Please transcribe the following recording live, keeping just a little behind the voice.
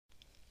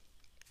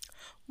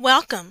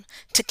Welcome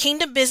to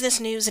Kingdom Business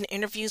News and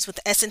Interviews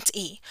with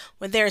S&E,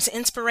 where there is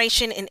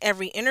inspiration in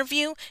every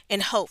interview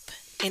and hope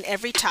in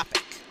every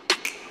topic.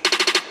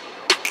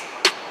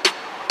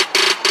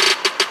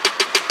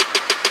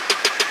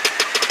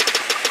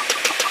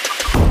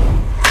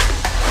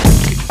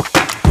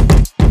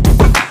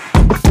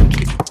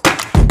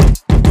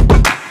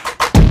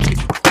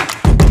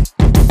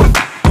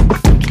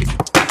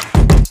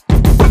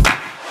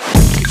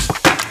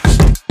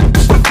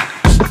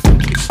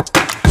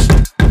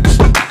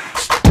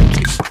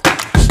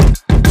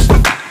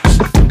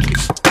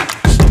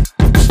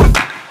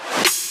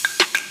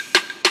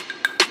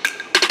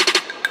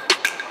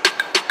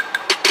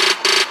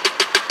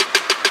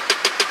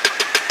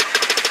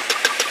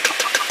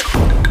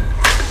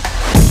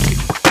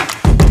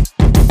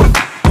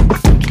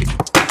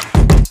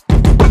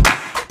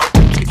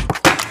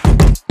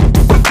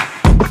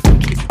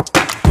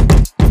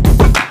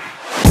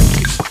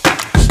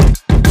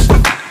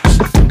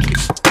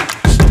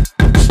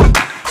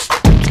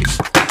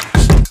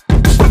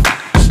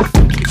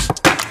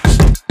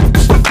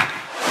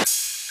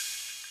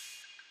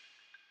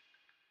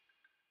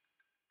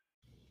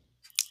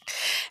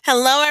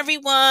 Hello,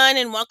 everyone,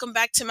 and welcome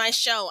back to my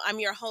show. I'm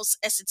your host,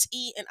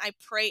 S&E, and I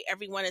pray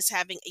everyone is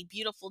having a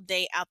beautiful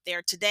day out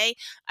there today.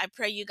 I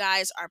pray you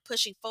guys are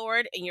pushing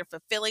forward and you're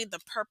fulfilling the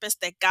purpose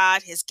that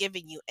God has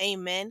given you.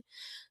 Amen.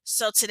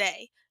 So,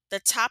 today, the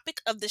topic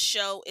of the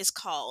show is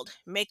called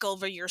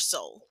Makeover Your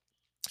Soul.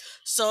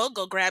 So,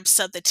 go grab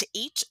something to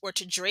eat or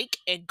to drink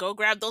and go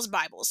grab those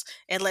Bibles,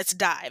 and let's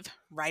dive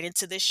right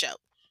into this show.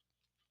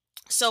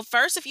 So,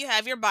 first, if you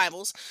have your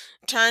Bibles,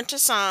 turn to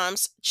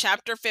Psalms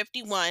chapter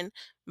 51,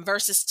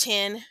 verses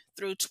 10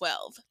 through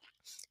 12.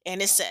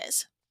 And it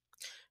says,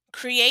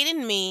 "Create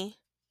in me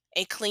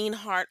a clean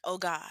heart, O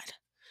God.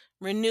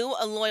 Renew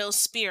a loyal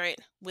spirit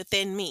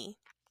within me.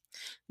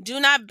 Do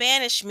not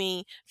banish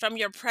me from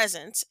your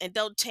presence, and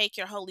don't take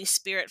your Holy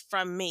Spirit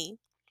from me.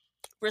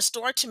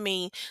 Restore to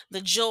me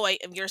the joy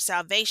of your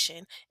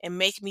salvation, and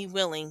make me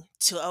willing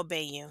to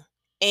obey you."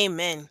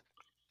 Amen.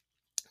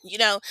 You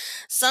know,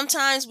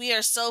 sometimes we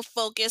are so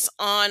focused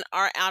on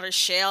our outer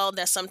shell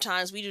that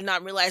sometimes we do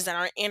not realize that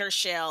our inner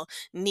shell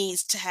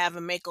needs to have a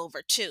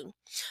makeover too.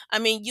 I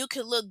mean, you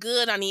could look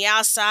good on the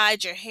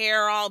outside, your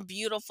hair all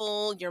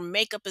beautiful, your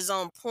makeup is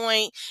on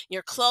point,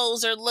 your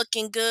clothes are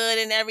looking good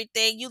and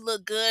everything. You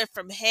look good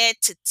from head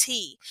to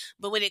toe.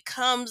 But when it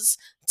comes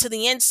to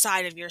the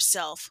inside of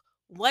yourself,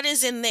 what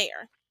is in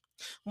there?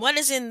 What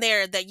is in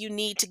there that you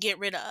need to get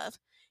rid of?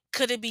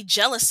 Could it be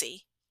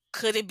jealousy?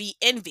 Could it be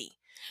envy?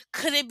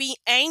 Could it be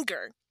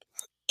anger?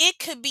 It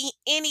could be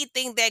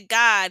anything that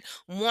God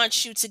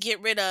wants you to get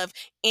rid of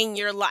in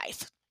your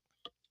life.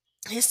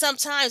 And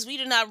sometimes we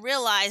do not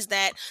realize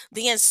that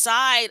the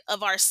inside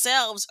of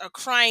ourselves are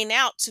crying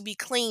out to be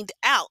cleaned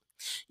out.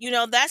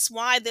 That's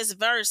why this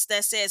verse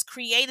that says,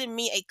 "Create in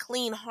me a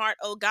clean heart,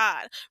 O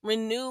God,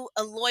 renew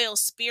a loyal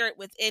spirit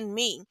within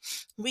me."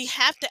 We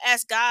have to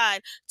ask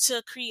God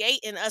to create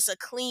in us a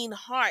clean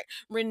heart,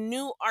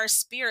 renew our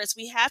spirits.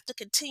 We have to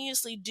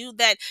continuously do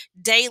that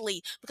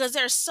daily because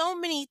there are so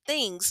many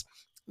things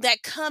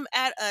that come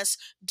at us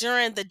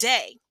during the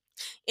day.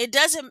 It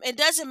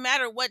doesn't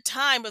matter what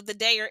time of the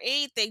day or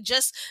anything,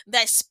 just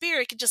that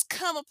spirit can just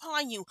come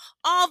upon you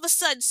all of a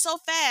sudden so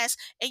fast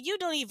and you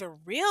don't even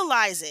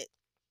realize it.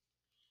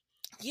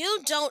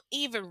 You don't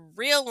even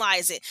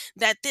realize it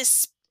that this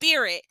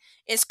spirit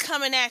is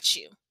coming at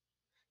you.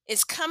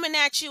 It's coming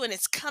at you and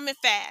it's coming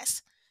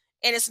fast.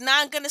 And it's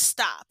not gonna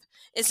stop.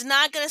 It's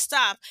not gonna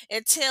stop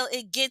until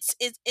it gets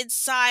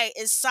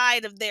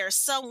inside of there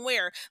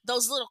somewhere.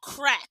 Those little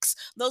cracks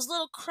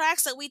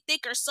that we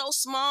think are so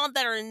small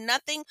that are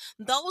nothing.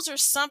 Those are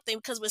something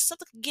because when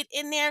something can get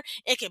in there,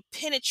 it can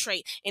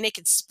penetrate and it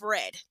can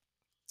spread.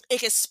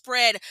 It can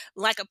spread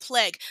like a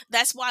plague.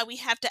 That's why we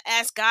have to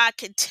ask God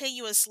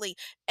continuously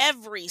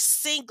every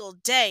single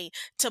day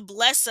to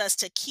bless us,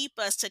 to keep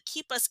us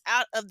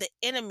out of the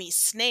enemy's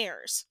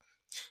snares.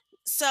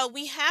 So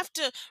we have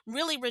to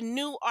really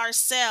renew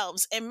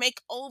ourselves and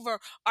make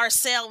over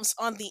ourselves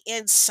on the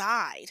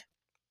inside.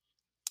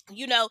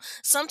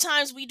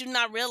 Sometimes we do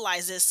not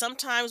realize this.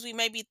 Sometimes we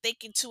may be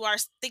thinking to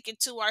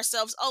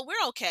ourselves, "Oh,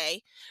 we're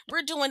okay.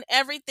 We're doing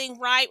everything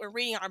right. We're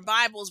reading our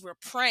Bibles, we're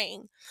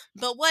praying."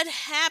 But what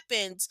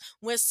happens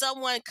when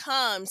someone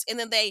comes and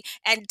then they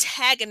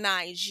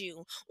antagonize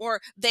you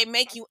or they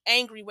make you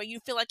angry where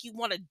you feel like you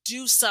want to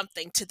do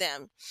something to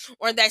them?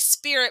 Or that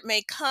spirit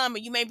may come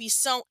and you may be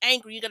so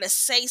angry you're going to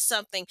say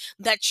something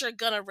that you're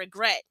going to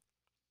regret.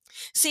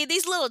 See,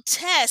 these little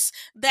tests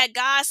that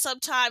God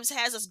sometimes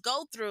has us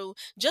go through,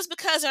 just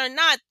because they're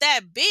not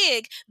that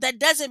big, that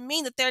doesn't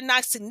mean that they're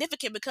not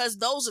significant because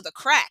those are the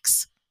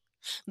cracks.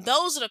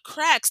 Those are the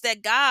cracks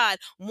that God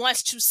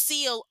wants to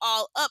seal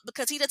all up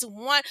because He doesn't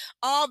want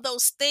all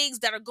those things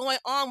that are going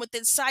on with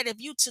inside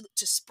of you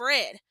to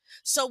spread.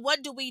 So,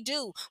 what do?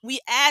 We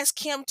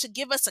ask Him to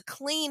give us a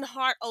clean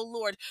heart, O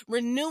Lord.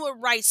 Renew a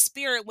right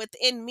spirit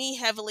within me,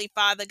 Heavenly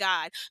Father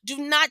God. Do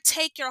not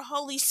take your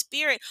Holy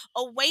Spirit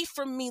away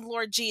from me,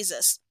 Lord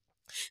Jesus.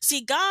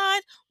 See,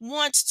 God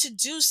wants to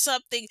do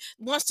something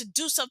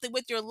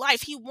with your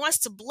life. He wants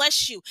to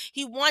bless you.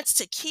 He wants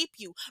to keep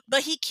you.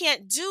 But he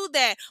can't do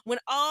that when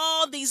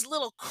all these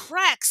little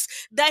cracks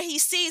that he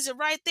sees are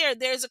right there.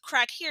 There's a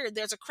crack here,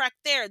 there's a crack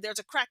there, there's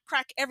a crack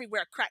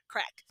everywhere, crack,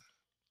 crack.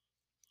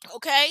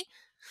 Okay?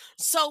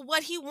 So,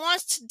 what he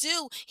wants to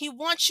do, he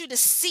wants you to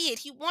see it.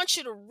 He wants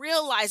you to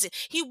realize it.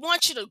 He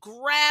wants you to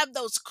grab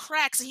those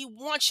cracks. He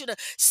wants you to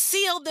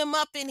seal them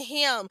up in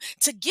him,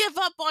 to give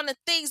up on the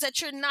things that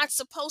you're not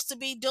supposed to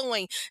be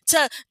doing,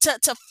 to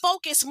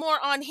focus more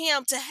on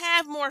him, to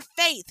have more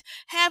faith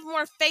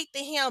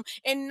in him,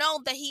 and know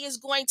that he is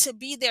going to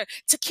be there,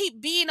 to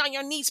keep being on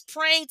your knees,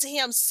 praying to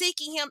him,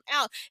 seeking him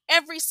out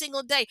every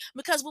single day.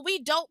 Because when we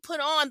don't put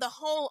on the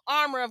whole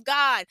armor of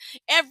God,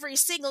 every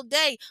single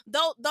day,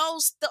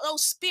 those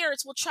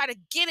spirits will try to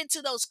get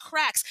into those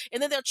cracks,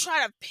 and then they'll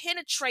try to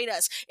penetrate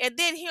us, and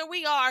then here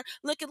we are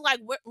looking like,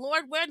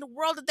 Lord, where in the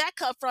world did that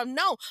come from?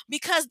 No,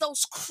 because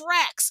those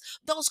cracks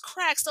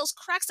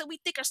that we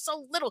think are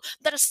so little,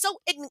 that are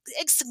so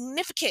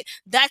insignificant,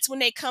 that's when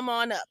they come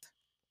on up.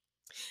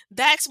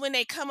 That's when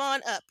they come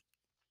on up.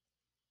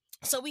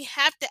 So we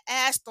have to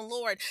ask the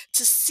Lord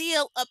to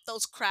seal up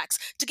those cracks,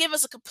 to give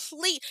us a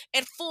complete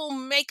and full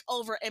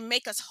makeover and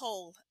make us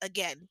whole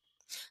again.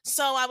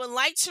 So I would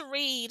like to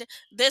read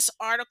this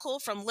article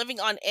from Living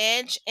on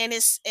Edge, and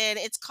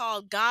it's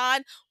called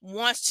 "God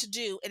Wants to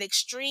Do an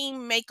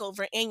Extreme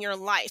Makeover in Your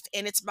Life,"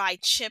 and it's by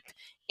Chip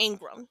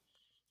Ingram.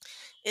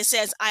 It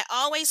says, "I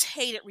always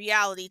hated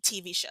reality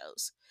TV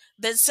shows.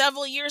 Then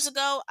several years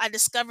ago, I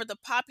discovered the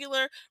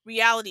popular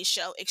reality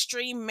show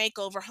Extreme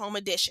Makeover Home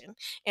Edition,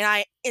 and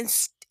I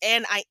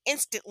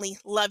instantly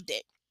loved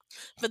it.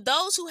 For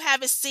those who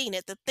haven't seen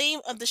it, the theme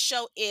of the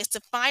show is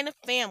to find a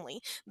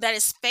family that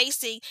is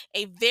facing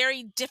a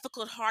very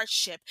difficult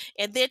hardship,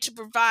 and then to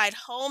provide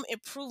home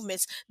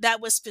improvements that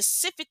would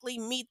specifically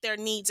meet their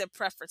needs and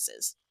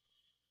preferences.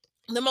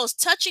 The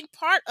most touching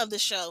part of the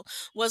show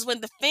was when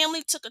the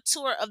family took a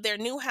tour of their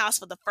new house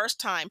for the first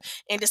time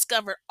and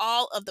discovered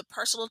all of the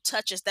personal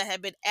touches that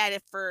had been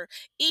added for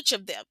each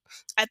of them.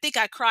 I think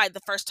I cried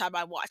the first time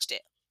I watched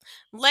it.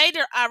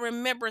 Later, I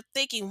remember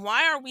thinking,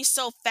 why are we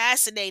so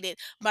fascinated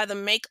by the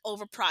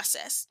makeover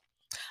process?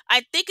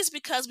 I think it's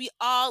because we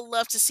all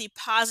love to see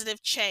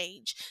positive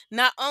change.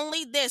 Not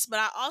only this, but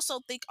I also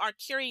think our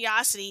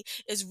curiosity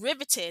is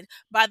riveted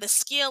by the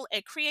skill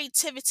and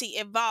creativity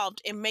involved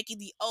in making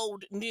the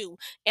old new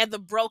and the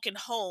broken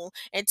whole,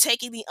 and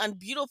taking the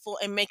unbeautiful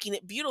and making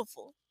it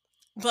beautiful.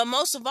 But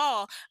most of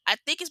all, I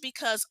think it's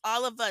because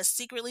all of us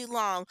secretly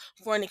long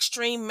for an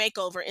extreme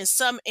makeover in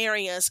some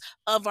areas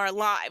of our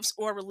lives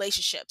or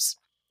relationships.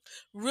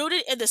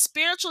 Rooted in the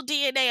spiritual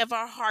DNA of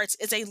our hearts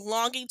is a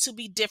longing to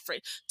be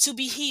different, to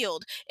be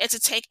healed, and to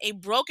take a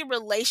broken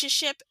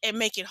relationship and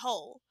make it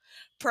whole.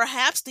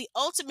 Perhaps the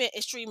ultimate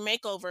extreme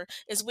makeover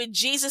is when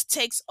Jesus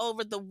takes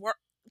over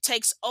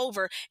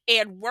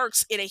and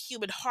works in a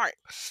human heart,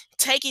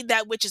 taking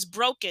that which is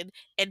broken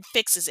and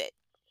fixes it.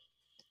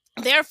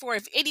 Therefore,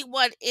 if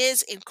anyone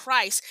is in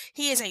Christ,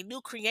 he is a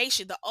new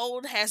creation. The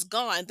old has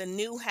gone, the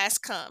new has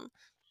come.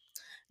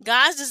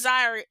 God's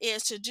desire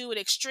is to do an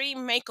extreme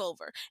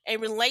makeover, a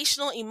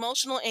relational,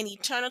 emotional, and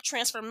eternal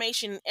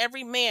transformation in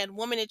every man,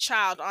 woman, and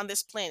child on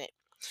this planet.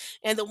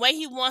 And the way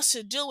he wants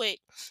to do it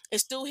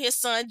is through his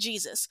son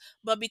Jesus.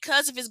 But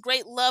because of his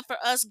great love for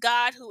us,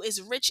 God, who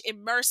is rich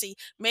in mercy,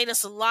 made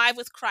us alive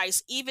with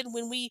Christ, even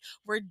when we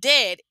were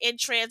dead in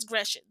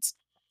transgressions.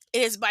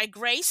 It is by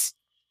grace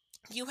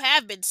you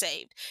have been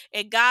saved.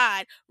 And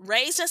God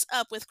raised us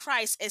up with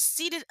Christ and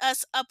seated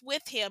us up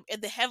with him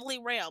in the heavenly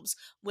realms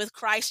with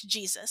Christ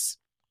Jesus.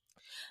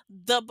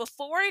 The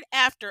before and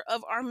after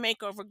of our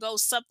makeover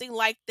goes something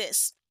like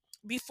this.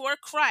 Before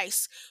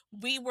Christ,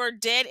 we were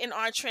dead in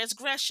our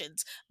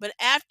transgressions, but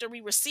after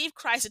we receive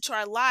Christ into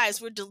our lives,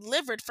 we're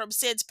delivered from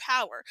sin's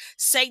power,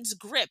 Satan's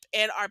grip,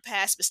 and our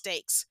past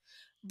mistakes.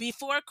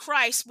 Before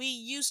Christ, we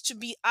used to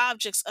be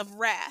objects of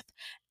wrath.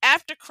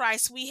 After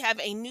Christ, we have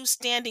a new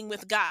standing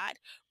with God.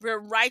 We're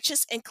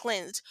righteous and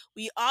cleansed.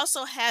 We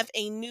also have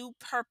a new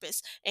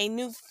purpose, a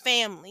new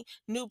family,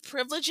 new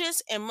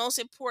privileges, and most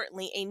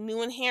importantly, a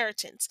new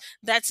inheritance.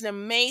 That's an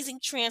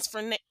amazing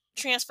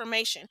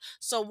transformation.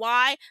 So,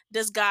 why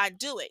does God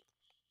do it?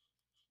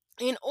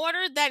 In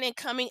order that in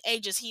coming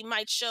ages he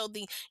might show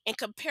the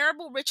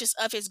incomparable riches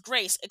of his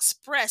grace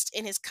expressed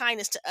in his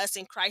kindness to us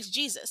in Christ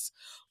Jesus.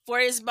 For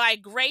it is by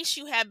grace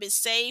you have been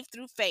saved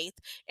through faith,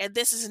 and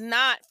this is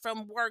not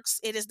from works,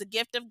 it is the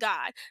gift of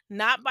God,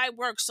 not by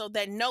works, so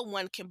that no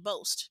one can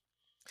boast.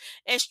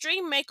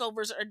 Extreme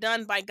makeovers are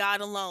done by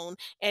God alone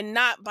and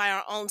not by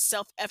our own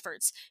self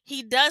efforts.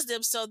 He does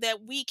them so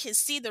that we can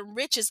see the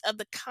riches of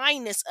the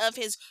kindness of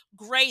His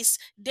grace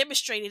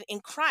demonstrated in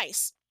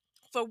Christ.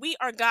 For we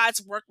are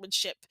God's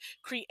workmanship,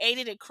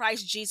 created in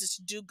Christ Jesus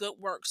to do good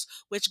works,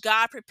 which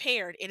God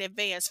prepared in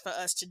advance for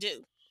us to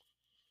do.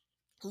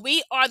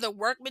 We are the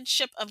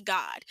workmanship of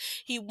God.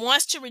 He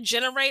wants to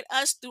regenerate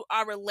us through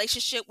our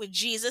relationship with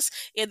Jesus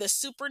in the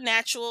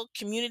supernatural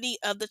community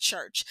of the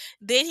church.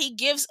 Then He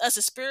gives us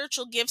the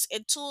spiritual gifts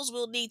and tools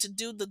we'll need to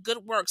do the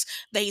good works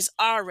that He's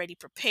already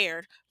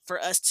prepared for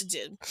us to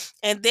do.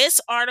 And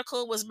this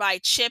article was by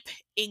Chip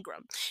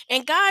Ingram.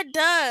 And God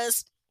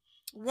does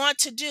want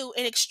to do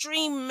an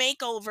extreme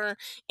makeover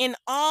in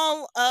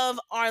all of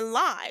our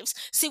lives.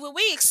 See, when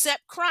we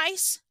accept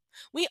Christ,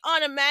 we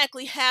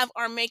automatically have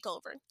our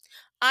makeover.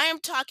 I am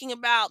talking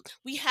about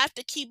we have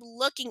to keep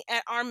looking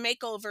at our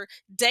makeover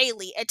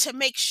daily and to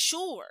make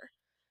sure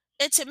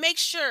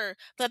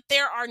that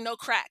there are no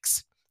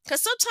cracks,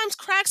 because sometimes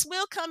cracks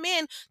will come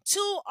in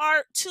to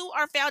our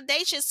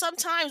foundation.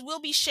 Sometimes we'll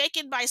be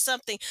shaken by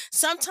something.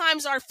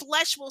 Sometimes our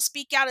flesh will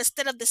speak out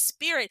instead of the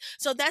spirit.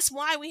 So that's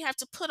why we have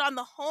to put on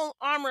the whole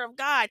armor of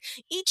God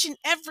each and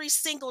every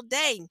single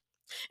day.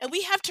 And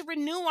we have to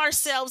renew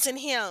ourselves in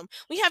Him.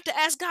 We have to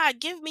ask God,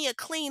 give me a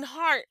clean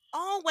heart.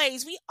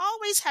 Always. We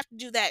always have to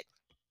do that.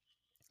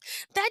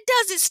 That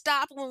doesn't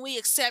stop when we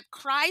accept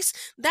Christ.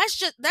 That's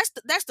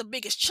the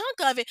biggest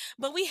chunk of it,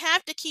 but we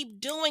have to keep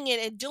doing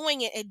it and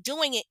doing it and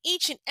doing it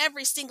each and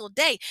every single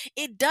day.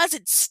 It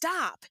doesn't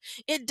stop.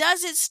 It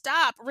doesn't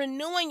stop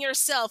renewing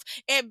yourself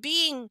and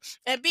being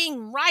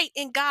right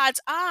in God's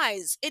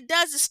eyes. It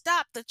doesn't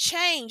stop the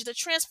change, the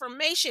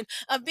transformation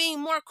of being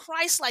more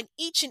Christ-like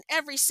each and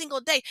every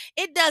single day.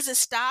 It doesn't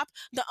stop.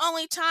 The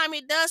only time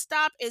it does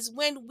stop is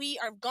when we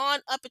are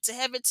gone up into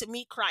heaven to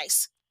meet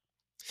Christ.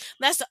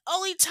 That's the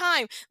only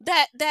time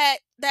that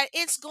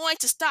it's going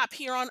to stop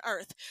here on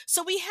earth.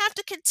 So we have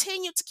to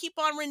continue to keep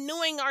on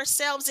renewing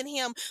ourselves in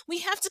Him. We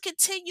have to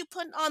continue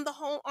putting on the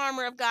whole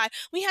armor of God.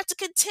 We have to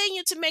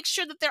continue to make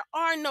sure that there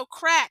are no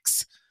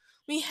cracks.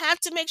 We have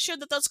to make sure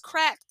that those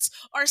cracks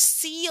are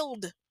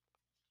sealed.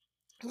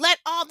 Let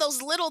all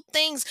those little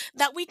things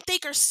that we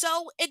think are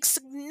so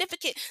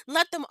insignificant,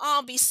 let them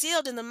all be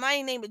sealed in the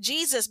mighty name of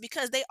Jesus,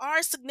 because they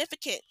are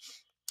significant.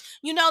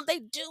 You know, they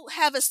do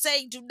have a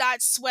saying, do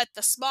not sweat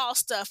the small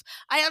stuff.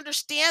 I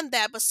understand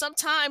that, but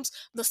sometimes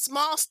the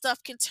small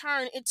stuff can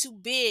turn into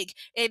big,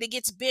 and it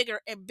gets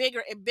bigger and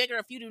bigger and bigger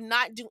if you do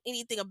not do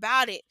anything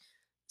about it.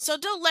 So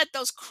don't let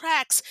those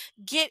cracks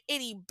get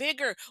any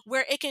bigger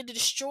where it can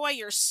destroy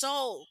your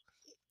soul.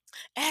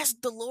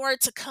 Ask the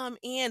Lord to come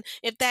in.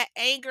 If that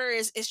anger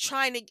is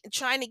trying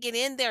to get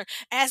in there,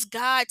 ask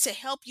God to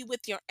help you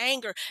with your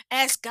anger.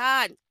 Ask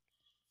God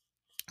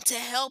to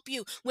help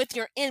you with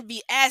your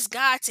envy. Ask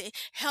God to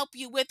help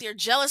you with your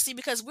jealousy,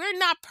 because we're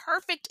not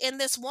perfect in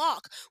this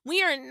walk.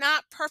 We are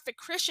not perfect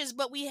Christians,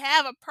 but we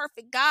have a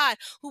perfect God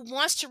who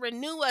wants to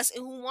renew us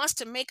and who wants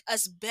to make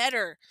us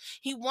better.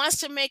 He wants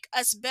to make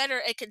us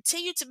better and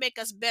continue to make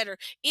us better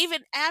even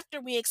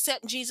after we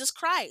accept Jesus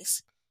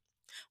Christ.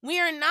 We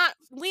are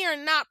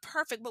not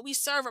perfect, but we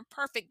serve a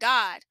perfect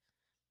God.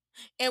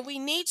 And we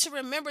need to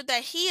remember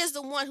that He is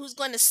the one who's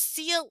going to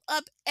seal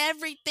up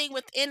everything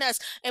within us.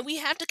 And we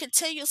have to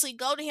continuously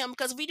go to Him,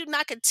 because we do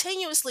not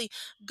continuously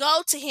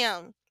go to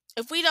Him.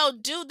 If we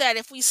don't do that,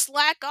 if we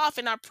slack off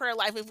in our prayer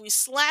life, if we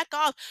slack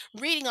off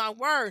reading our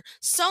word,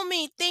 so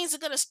many things are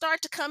going to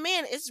start to come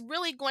in. It's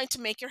really going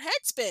to make your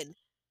head spin.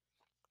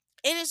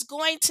 It is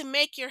going to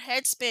make your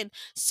head spin.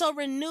 So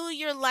renew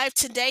your life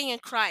today in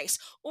Christ.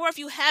 Or if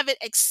you haven't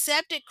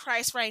accepted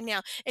Christ right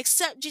now,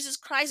 accept Jesus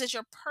Christ as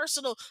your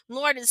personal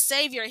Lord and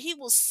Savior. He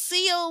will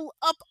seal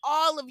up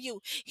all of you.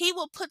 He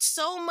will put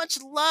so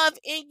much love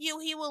in you.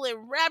 He will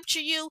enrapture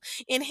you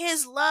in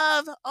His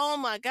love. Oh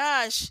my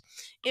gosh.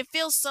 It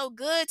feels so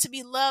good to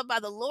be loved by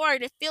the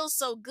Lord. It feels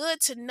so good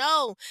to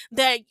know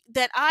that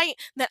I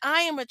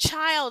am a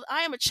child. I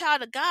am a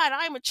child of God.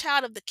 I am a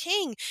child of the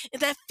King.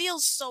 That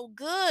feels so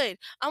good.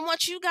 I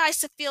want you guys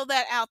to feel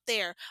that out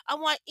there. I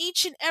want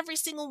each and every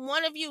single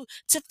one of you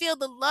to feel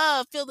the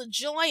love, feel the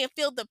joy, and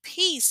feel the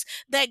peace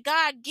that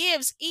God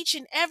gives each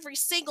and every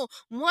single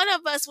one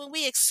of us when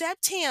we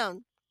accept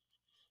Him.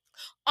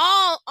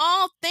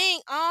 All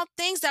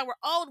things that were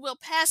old will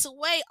pass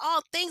away.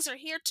 All things are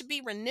here to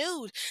be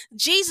renewed.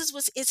 Jesus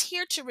was is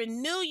here to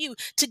renew you,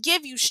 to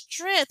give you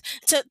strength,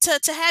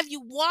 to have you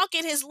walk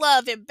in His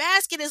love and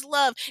bask in His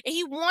love. And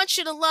He wants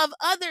you to love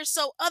others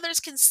so others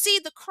can see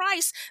the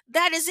Christ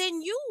that is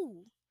in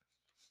you.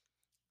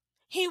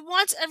 He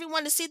wants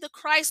everyone to see the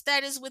Christ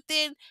that is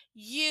within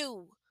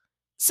you.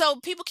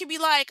 So people can be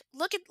like,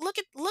 look at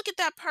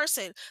that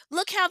person.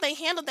 Look how they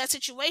handled that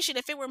situation.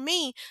 If it were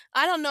me,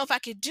 I don't know if I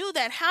could do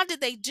that. How did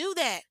they do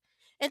that?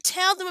 And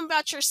tell them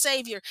about your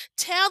Savior.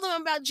 Tell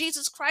them about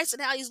Jesus Christ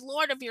and how He's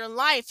Lord of your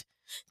life.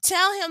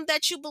 Tell Him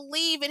that you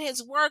believe in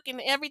His work and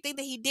everything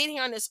that He did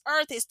here on this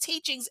earth, His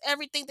teachings,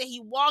 everything that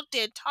He walked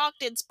in,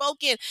 talked in,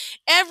 spoke in,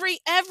 every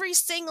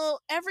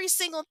single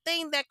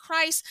thing that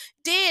Christ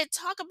did.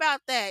 Talk about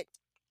that.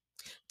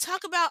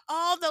 Talk about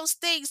all those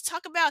things.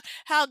 Talk about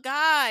how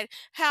God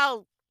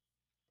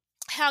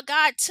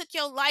took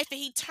your life and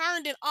He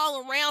turned it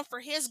all around for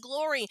His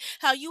glory.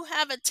 How you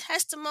have a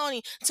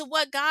testimony to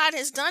what God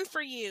has done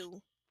for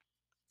you.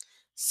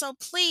 So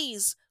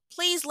please,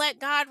 Please let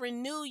God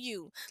renew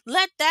you.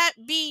 Let that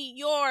be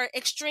your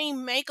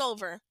extreme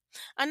makeover.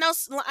 I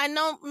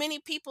know many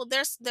people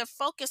they're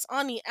focused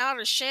on the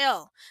outer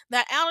shell.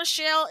 That outer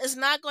shell is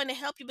not going to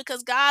help you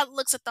because God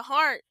looks at the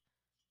heart.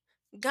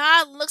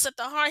 God looks at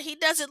the heart. He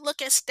doesn't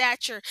look at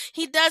stature.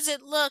 He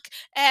doesn't look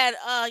at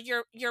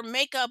your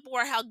makeup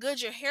or how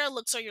good your hair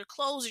looks or your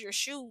clothes or your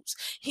shoes.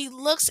 He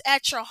looks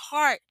at your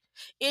heart.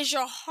 Is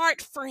your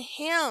heart for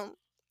him?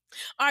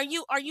 Are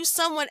you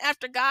someone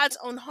after God's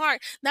own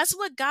heart? That's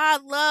what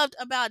God loved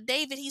about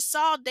David. He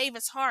saw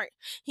David's heart.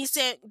 He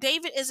said,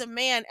 David is a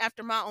man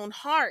after my own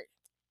heart.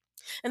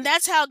 And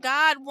that's how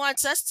God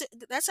wants us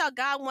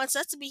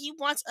to be. He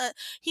wants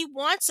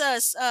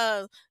us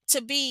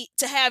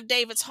to have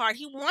David's heart.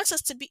 He wants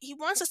us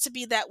to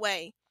be that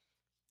way.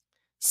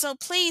 So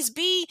please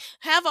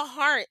have a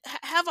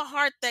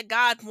heart that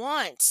God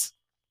wants.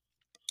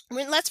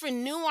 Let's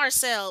renew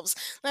ourselves.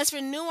 Let's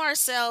renew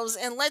ourselves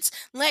and let's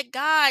let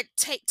God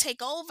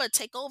take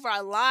over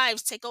our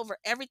lives, take over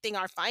everything,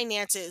 our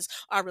finances,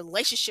 our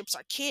relationships,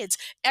 our kids,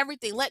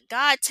 everything. Let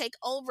God take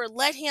over.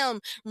 Let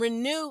him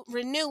renew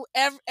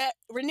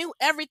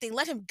everything.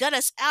 Let him gut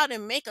us out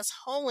and make us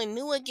whole and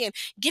new again,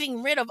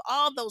 getting rid of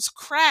all those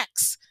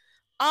cracks.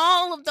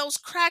 All of those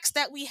cracks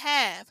that we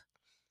have.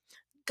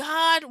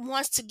 God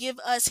wants to give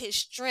us his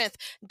strength.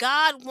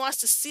 God wants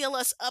to seal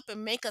us up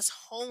and make us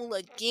whole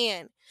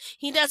again.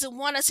 He doesn't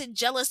want us in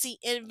jealousy,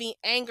 envy,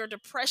 anger,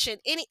 depression,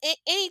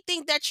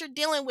 anything that you're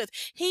dealing with.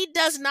 He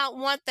does not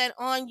want that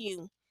on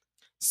you.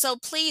 So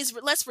please,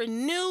 let's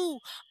renew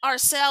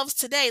ourselves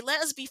today.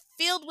 Let us be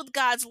filled with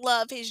God's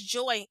love, his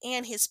joy,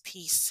 and his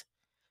peace.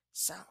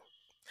 So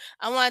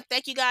I want to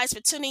thank you guys for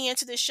tuning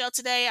into this show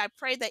today. I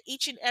pray that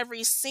each and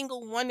every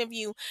single one of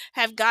you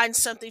have gotten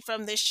something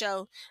from this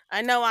show.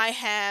 I know I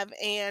have,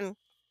 and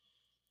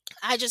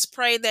I just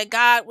pray that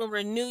God will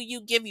renew you,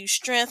 give you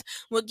strength,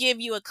 will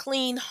give you a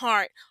clean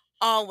heart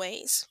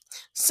always.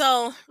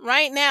 So,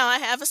 right now I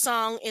have a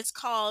song. It's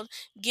called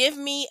Give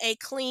Me a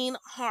Clean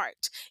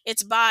Heart.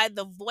 It's by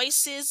the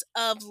Voices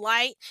of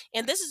Light,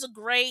 and this is a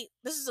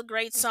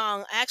great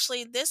song.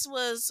 Actually, this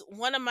was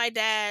one of my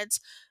dad's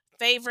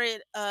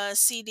favorite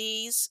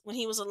CDs when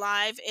he was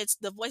alive. It's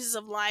the Voices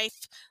of Light.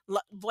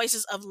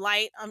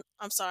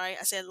 I'm sorry,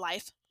 I said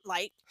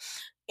light,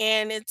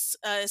 and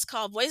it's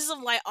called Voices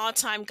of Light All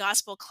Time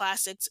Gospel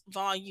Classics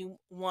Volume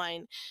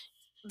 1.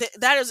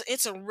 That is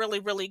it's a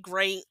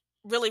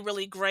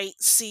really great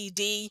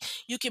CD.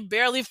 You can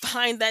barely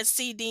find that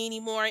CD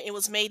anymore. It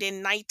was made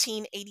in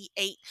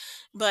 1988,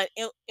 but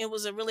it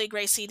was a really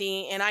great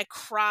CD, and I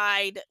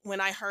cried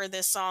when I heard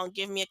this song,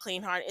 Give Me a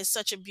Clean Heart. It's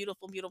such a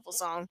beautiful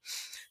song.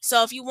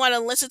 So if you want to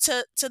listen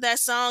to that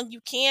song,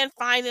 you can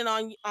find it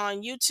on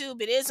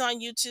YouTube. It is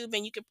on YouTube,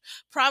 and you could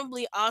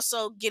probably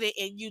also get it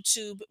in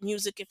YouTube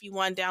Music if you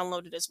want to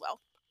download it as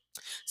well.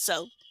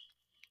 So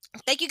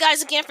thank you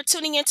guys again for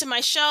tuning into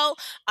my show.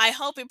 I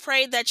hope and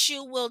pray that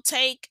you will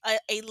take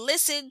a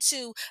listen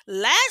to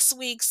last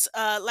week's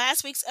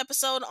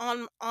episode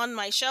on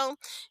my show.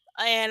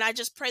 And I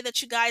just pray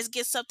that you guys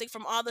get something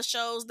from all the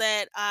shows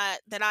that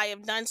I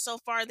have done so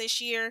far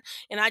this year.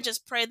 And I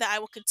just pray that I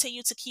will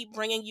continue to keep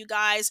bringing you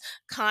guys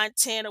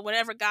content or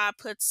whatever God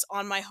puts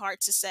on my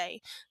heart to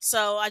say.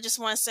 So I just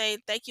want to say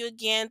thank you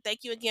again.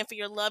 Thank you again for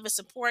your love and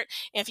support.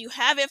 And if you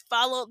haven't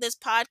followed this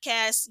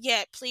podcast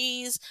yet,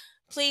 please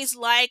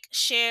like,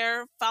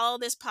 share, follow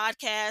this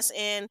podcast,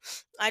 and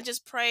I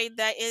just pray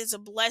that it is a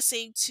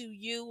blessing to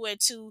you and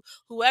to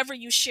whoever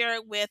you share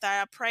it with.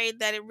 I pray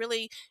that it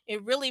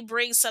really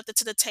brings something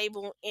to the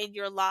table in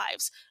your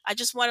lives. I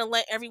just want to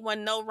let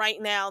everyone know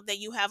right now that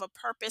you have a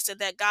purpose and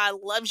that God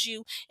loves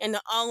you, and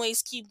to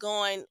always keep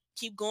going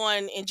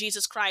in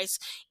Jesus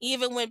Christ.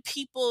 Even when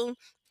people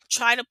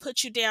try to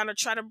put you down or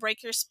try to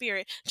break your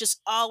spirit, just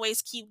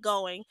always keep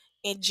going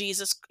in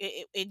Jesus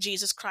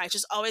Christ.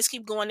 Just always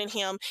keep going in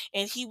him,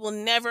 and he will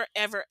never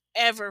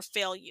ever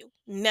fail you.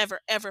 Never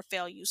ever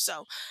fail you.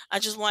 So, I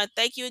just want to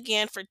thank you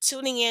again for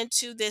tuning in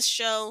to this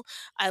show.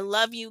 I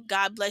love you.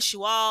 God bless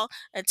you all.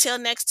 Until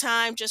next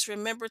time, just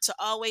remember to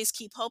always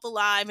keep hope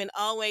alive and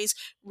always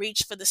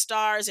reach for the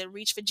stars and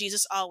reach for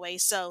Jesus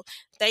always. So,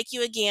 thank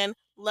you again.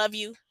 Love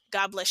you.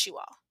 God bless you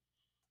all.